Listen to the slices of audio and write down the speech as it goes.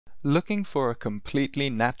Looking for a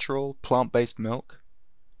completely natural, plant-based milk?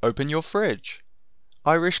 Open your fridge.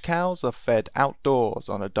 Irish cows are fed outdoors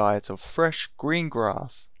on a diet of fresh green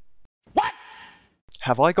grass. What?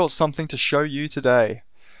 Have I got something to show you today?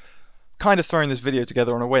 Kind of throwing this video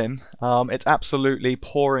together on a whim. It's absolutely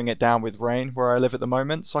pouring it down with rain where I live at the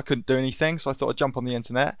moment, so I couldn't do anything, so I thought I'd jump on the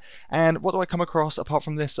internet. And what do I come across apart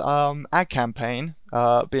from this ad campaign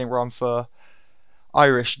being run for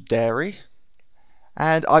Irish dairy?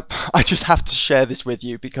 And I just have to share this with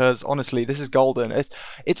you because honestly, this is golden.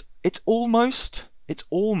 It's almost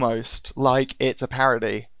like it's a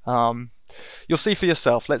parody. You'll see for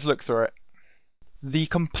yourself. Let's look through it. The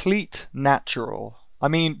complete natural. I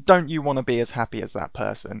mean, don't you want to be as happy as that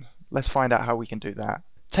person? Let's find out how we can do that.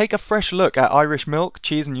 Take a fresh look at Irish milk,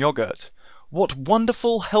 cheese and yogurt. What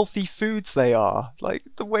wonderful healthy foods they are. Like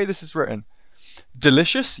the way this is written.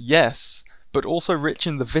 Delicious? Yes. But also rich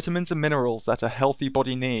in the vitamins and minerals that a healthy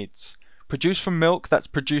body needs. Produced from milk that's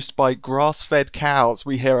produced by grass-fed cows.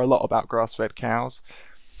 We hear a lot about grass-fed cows.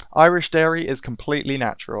 Irish dairy is completely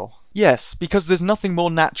natural. Yes, because there's nothing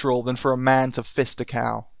more natural than for a man to fist a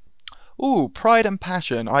cow. Ooh, pride and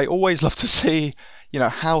passion. I always love to see,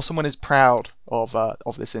 how someone is proud of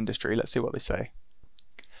this industry. Let's see what they say.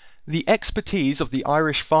 The expertise of the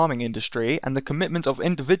Irish farming industry and the commitment of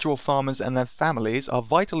individual farmers and their families are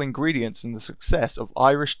vital ingredients in the success of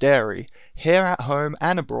Irish dairy, here at home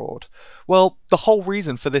and abroad. Well, the whole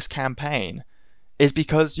reason for this campaign is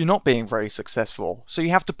because you're not being very successful, so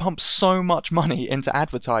you have to pump so much money into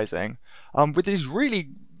advertising with these really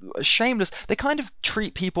shameless. They kind of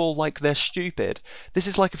treat people like they're stupid. This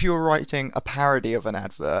is like if you were writing a parody of an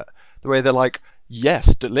advert, the way they're like,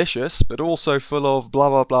 yes, delicious, but also full of blah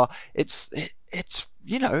blah blah. It's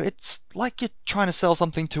like you're trying to sell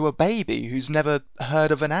something to a baby who's never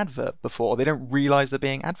heard of an advert before. They don't realize they're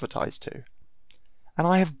being advertised to. And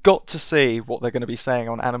I have got to see what they're going to be saying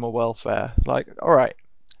on animal welfare. Like, alright,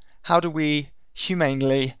 how do we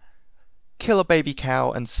humanely kill a baby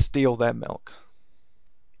cow and steal their milk?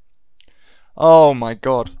 Oh my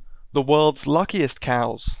god, the world's luckiest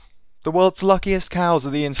cows. The world's luckiest cows are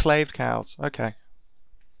the enslaved cows. Okay.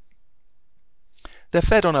 They're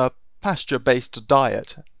fed on a pasture-based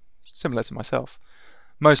diet, similar to myself.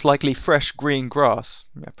 Most likely fresh green grass,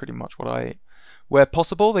 yeah, pretty much what I eat. Where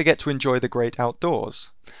possible, they get to enjoy the great outdoors.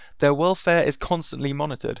 Their welfare is constantly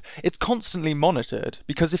monitored. It's constantly monitored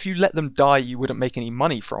because if you let them die, you wouldn't make any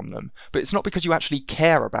money from them. But it's not because you actually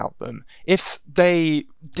care about them. If they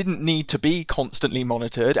didn't need to be constantly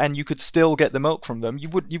monitored and you could still get the milk from them, you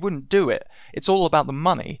wouldn't do it. It's all about the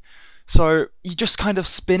money. So you just kind of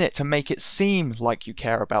spin it to make it seem like you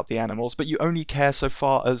care about the animals, but you only care so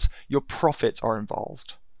far as your profits are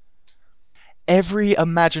involved. Every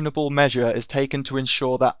imaginable measure is taken to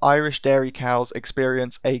ensure that Irish dairy cows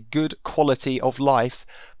experience a good quality of life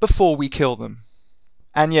before we kill them.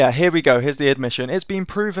 And yeah, here we go, here's the admission. It's been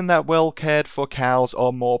proven that well cared for cows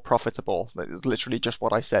are more profitable. That is literally just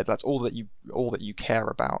what I said. That's all that you care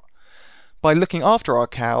about. By looking after our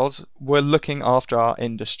cows, we're looking after our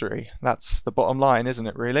industry. That's the bottom line, isn't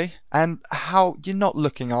it, really? And how you're not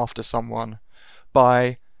looking after someone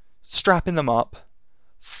by strapping them up,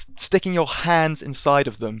 sticking your hands inside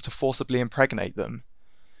of them to forcibly impregnate them,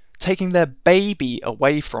 taking their baby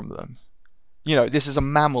away from them. This is a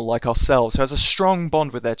mammal like ourselves who has a strong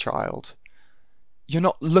bond with their child. You're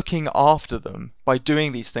not looking after them by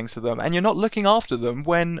doing these things to them, and you're not looking after them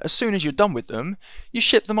when, as soon as you're done with them, you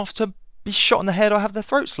ship them off to be shot in the head or have their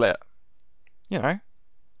throat slit. You're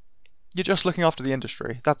just looking after the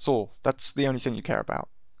industry. That's all. That's the only thing you care about.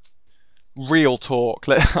 Real talk.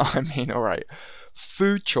 Alright.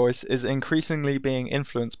 Food choice is increasingly being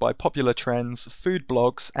influenced by popular trends, food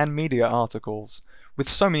blogs, and media articles. With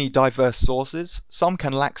so many diverse sources, some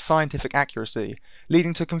can lack scientific accuracy,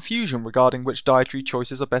 leading to confusion regarding which dietary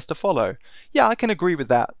choices are best to follow. Yeah, I can agree with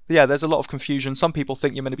that. Yeah, there's a lot of confusion. Some people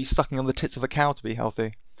think you're meant to be sucking on the tits of a cow to be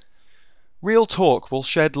healthy. Real talk will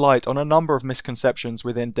shed light on a number of misconceptions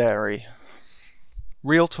within dairy.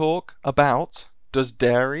 Real talk about, does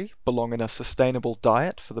dairy belong in a sustainable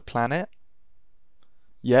diet for the planet?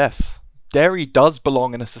 Yes, dairy does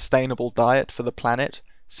belong in a sustainable diet for the planet,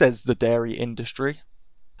 says the dairy industry.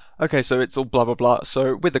 Okay, so it's all blah blah blah.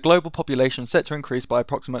 So with the global population set to increase by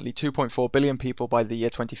approximately 2.4 billion people by the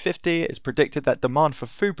year 2050, it's predicted that demand for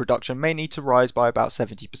food production may need to rise by about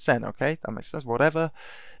 70%. Okay, that makes sense, whatever.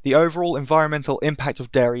 The overall environmental impact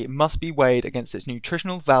of dairy must be weighed against its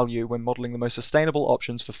nutritional value when modelling the most sustainable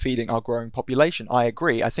options for feeding our growing population. I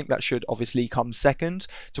agree. I think that should obviously come second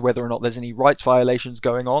to whether or not there's any rights violations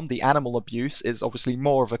going on. The animal abuse is obviously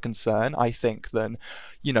more of a concern, I think, than,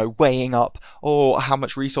 weighing up, how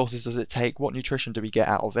much resources does it take? What nutrition do we get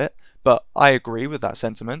out of it? But I agree with that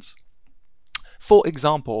sentiment. For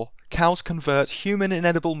example, cows convert human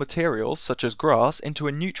inedible materials, such as grass, into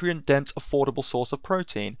a nutrient-dense, affordable source of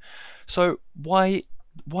protein. So why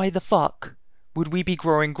the fuck would we be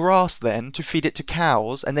growing grass then to feed it to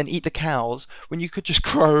cows and then eat the cows when you could just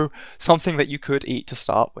grow something that you could eat to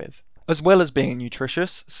start with? As well as being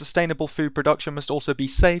nutritious, sustainable food production must also be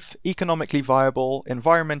safe, economically viable,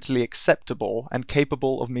 environmentally acceptable, and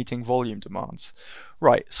capable of meeting volume demands.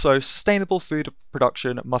 Right, so sustainable food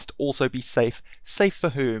production must also be safe. Safe for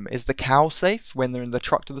whom? Is the cow safe when they're in the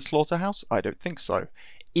truck to the slaughterhouse? I don't think so.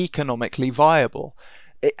 Economically viable.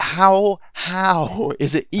 How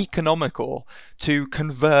is it economical to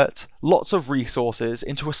convert lots of resources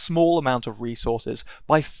into a small amount of resources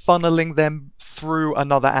by funneling them through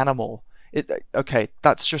another animal? Okay,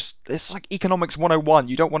 it's like economics 101.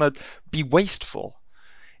 You don't want to be wasteful.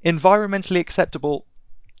 Environmentally acceptable,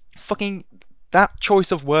 fucking that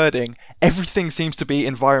choice of wording, everything seems to be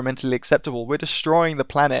environmentally acceptable. We're destroying the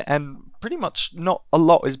planet and pretty much not a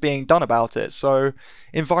lot is being done about it. So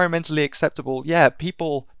environmentally acceptable, yeah,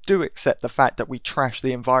 people do accept the fact that we trash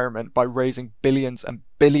the environment by raising billions and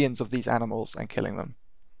billions of these animals and killing them.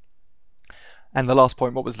 And the last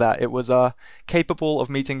point, what was that? It was capable of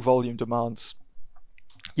meeting volume demands.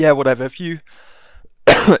 Yeah, whatever. If you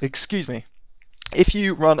excuse me, if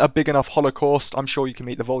you run a big enough holocaust, I'm sure you can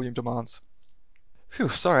meet the volume demands. Phew,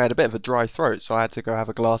 sorry, I had a bit of a dry throat, so I had to go have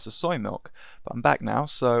a glass of soy milk. But I'm back now,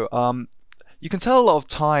 so you can tell a lot of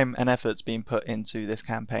time and effort's being put into this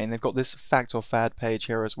campaign. They've got this fact or fad page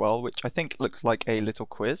here as well, which I think looks like a little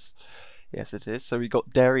quiz. Yes, it is. So we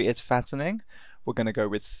got dairy is fattening. We're going to go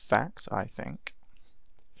with fact, I think.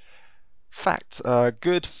 Fact.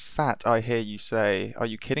 Good fat, I hear you say. Are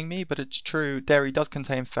you kidding me? But it's true. Dairy does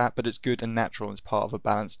contain fat, but it's good and natural and it's part of a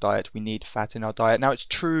balanced diet. We need fat in our diet. Now, it's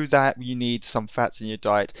true that you need some fats in your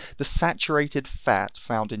diet. The saturated fat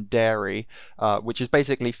found in dairy, which is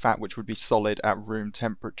basically fat which would be solid at room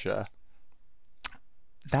temperature,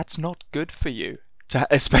 that's not good for you.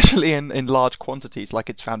 Especially in large quantities like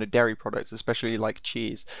it's found in dairy products, especially like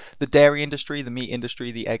cheese. The dairy industry, the meat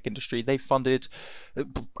industry, the egg industry, they funded,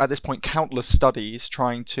 at this point, countless studies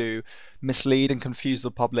trying to mislead and confuse the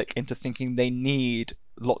public into thinking they need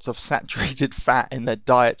lots of saturated fat in their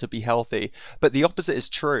diet to be healthy. But the opposite is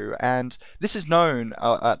true, and this is known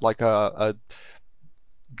at like a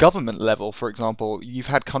government level. For example, you've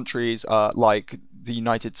had countries like the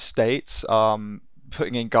United States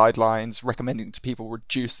putting in guidelines recommending to people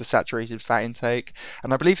reduce the saturated fat intake,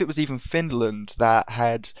 and I believe it was even Finland that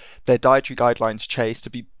had their dietary guidelines changed to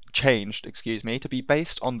be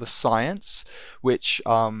based on the science, which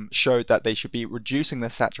showed that they should be reducing their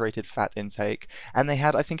saturated fat intake, and they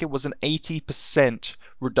had, I think it was an 80%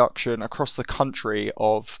 reduction across the country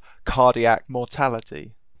of cardiac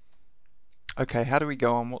mortality. Okay, how do we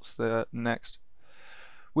go on? What's the next?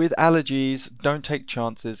 With allergies, don't take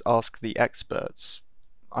chances, ask the experts.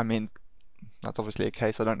 I mean, that's obviously a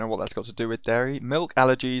case. I don't know what that's got to do with dairy. Milk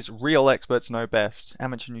allergies, real experts know best.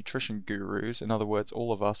 Amateur nutrition gurus, in other words,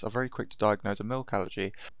 all of us, are very quick to diagnose a milk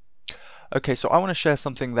allergy. Okay, so I want to share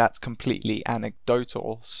something that's completely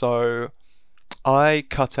anecdotal. So I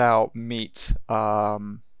cut out meat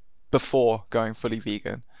before going fully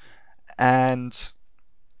vegan, and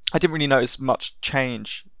I didn't really notice much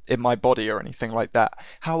change in my body or anything like that.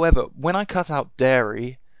 However, when I cut out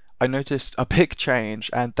dairy, I noticed a big change,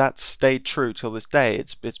 and that stayed true till this day.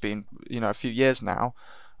 It's been a few years now.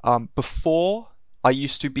 Before, I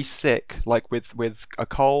used to be sick, like with a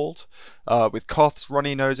cold, with coughs,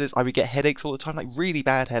 runny noses. I would get headaches all the time, like really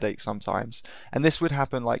bad headaches sometimes. And this would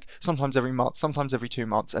happen like sometimes every month, sometimes every 2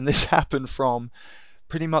 months. And this happened from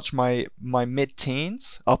pretty much my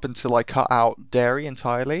mid-teens up until I cut out dairy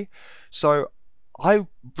entirely. So I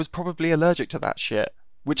was probably allergic to that shit,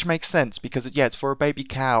 which makes sense because it's for a baby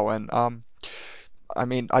cow, and I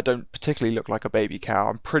mean, I don't particularly look like a baby cow.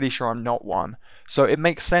 I'm pretty sure I'm not one. So it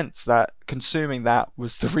makes sense that consuming that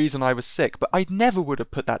was the reason I was sick, but I never would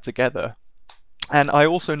have put that together. And I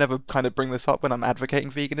also never kind of bring this up when I'm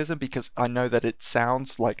advocating veganism because I know that it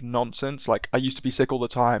sounds like nonsense. Like, I used to be sick all the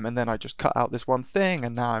time and then I just cut out this one thing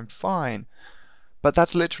and now I'm fine. But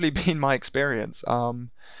that's literally been my experience.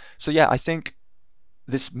 So yeah, I think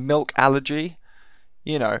this milk allergy,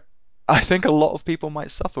 I think a lot of people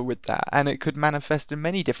might suffer with that, and it could manifest in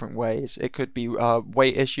many different ways. It could be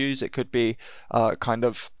weight issues, it could be kind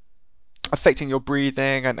of affecting your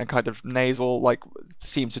breathing and kind of nasal, like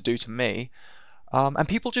seems to do to me. And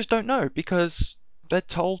people just don't know because they're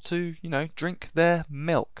told to, drink their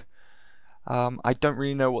milk. I don't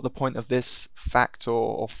really know what the point of this fact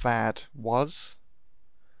or fad was.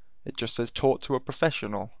 It just says taught to a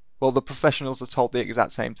professional. Well, the professionals are told the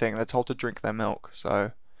exact same thing. They're told to drink their milk.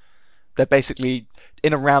 So they're basically,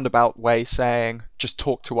 in a roundabout way, saying, just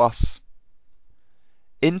talk to us.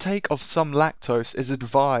 Intake of some lactose is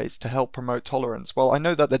advised to help promote tolerance. Well, I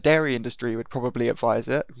know that the dairy industry would probably advise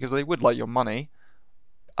it because they would like your money.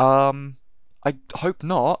 I hope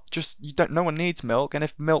not. Just no one needs milk, and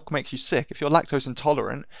if milk makes you sick, if you're lactose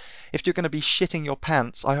intolerant, if you're going to be shitting your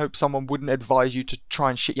pants, I hope someone wouldn't advise you to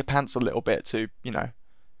try and shit your pants a little bit to,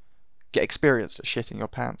 get experienced at shitting your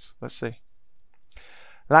pants. Let's see.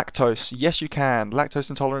 Lactose. Yes, you can. Lactose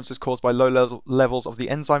intolerance is caused by low levels of the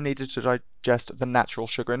enzyme needed to digest the natural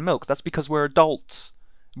sugar in milk. That's because we're adults.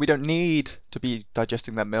 We don't need to be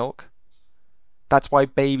digesting that milk. That's why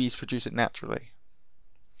babies produce it naturally.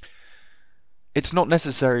 It's not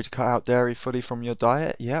necessary to cut out dairy fully from your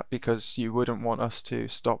diet, because you wouldn't want us to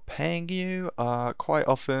stop paying you. Quite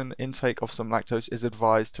often, intake of some lactose is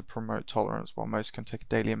advised to promote tolerance, while most can take a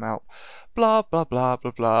daily amount. Blah, blah, blah,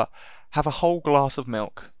 blah, blah. Have a whole glass of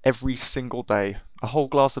milk every single day. A whole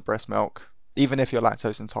glass of breast milk, even if you're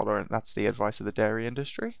lactose intolerant. That's the advice of the dairy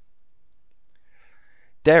industry.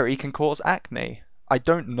 Dairy can cause acne. I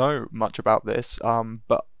don't know much about this,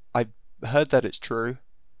 but I've heard that it's true.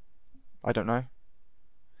 I don't know.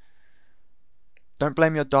 Don't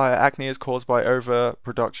blame your diet. Acne is caused by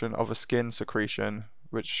overproduction of a skin secretion,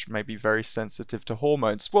 which may be very sensitive to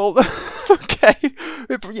hormones. Well, okay.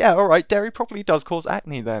 Yeah, alright. Dairy probably does cause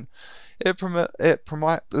acne then. It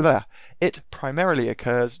primarily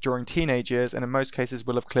occurs during teenage years and in most cases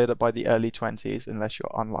will have cleared up by the early 20s unless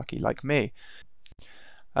you're unlucky like me.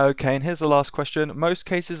 Okay, and here's the last question. Most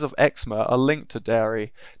cases of eczema are linked to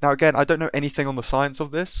dairy. Now again, I don't know anything on the science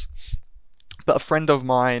of this, but a friend of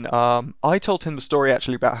mine, I told him the story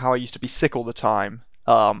actually about how I used to be sick all the time,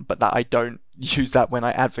 but that I don't use that when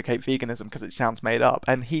I advocate veganism because it sounds made up.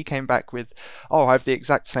 And he came back with, oh, I have the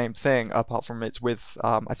exact same thing, apart from it's with,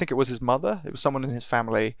 I think it was his mother, it was someone in his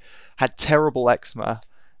family, had terrible eczema,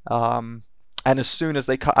 and as soon as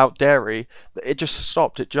they cut out dairy, it just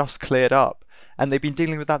stopped, it just cleared up. And they've been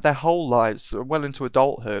dealing with that their whole lives, well into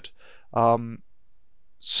adulthood.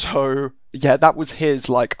 So, yeah, that was his,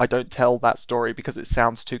 like, I don't tell that story because it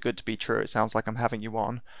sounds too good to be true. It sounds like I'm having you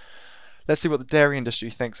on. Let's see what the dairy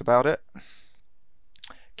industry thinks about it.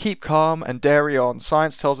 Keep calm and dairy on.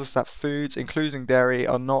 Science tells us that foods, including dairy,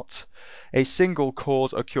 are not a single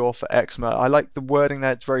cause or cure for eczema. I like the wording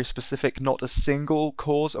there, it's very specific, not a single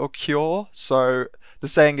cause or cure. So they're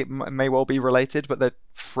saying it may well be related, but they're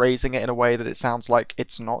phrasing it in a way that it sounds like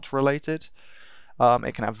it's not related.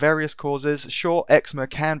 It can have various causes. Sure, eczema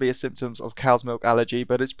can be a symptom of cow's milk allergy,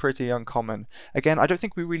 but it's pretty uncommon. Again, I don't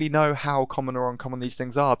think we really know how common or uncommon these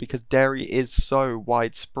things are because dairy is so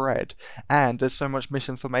widespread and there's so much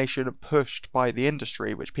misinformation pushed by the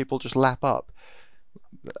industry, which people just lap up,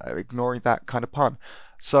 ignoring that kind of pun.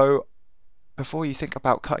 So before you think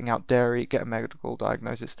about cutting out dairy, get a medical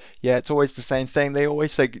diagnosis. Yeah, it's always the same thing. They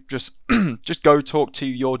always say just go talk to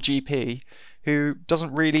your GP who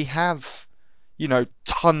doesn't really have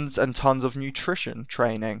tons and tons of nutrition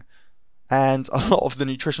training. And a lot of the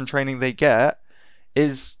nutrition training they get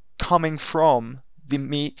is coming from the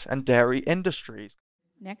meat and dairy industries.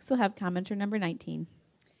 Next, we'll have commenter number 19.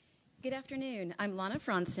 Good afternoon. I'm Lana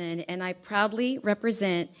Franson, and I proudly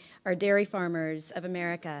represent our dairy farmers of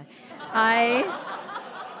America.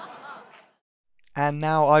 And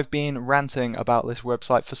now I've been ranting about this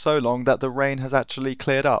website for so long that the rain has actually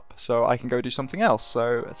cleared up, so I can go do something else.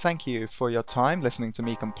 So thank you for your time listening to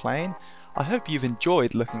me complain. I hope you've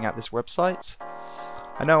enjoyed looking at this website.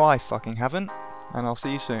 I know I fucking haven't, and I'll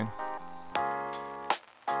see you soon.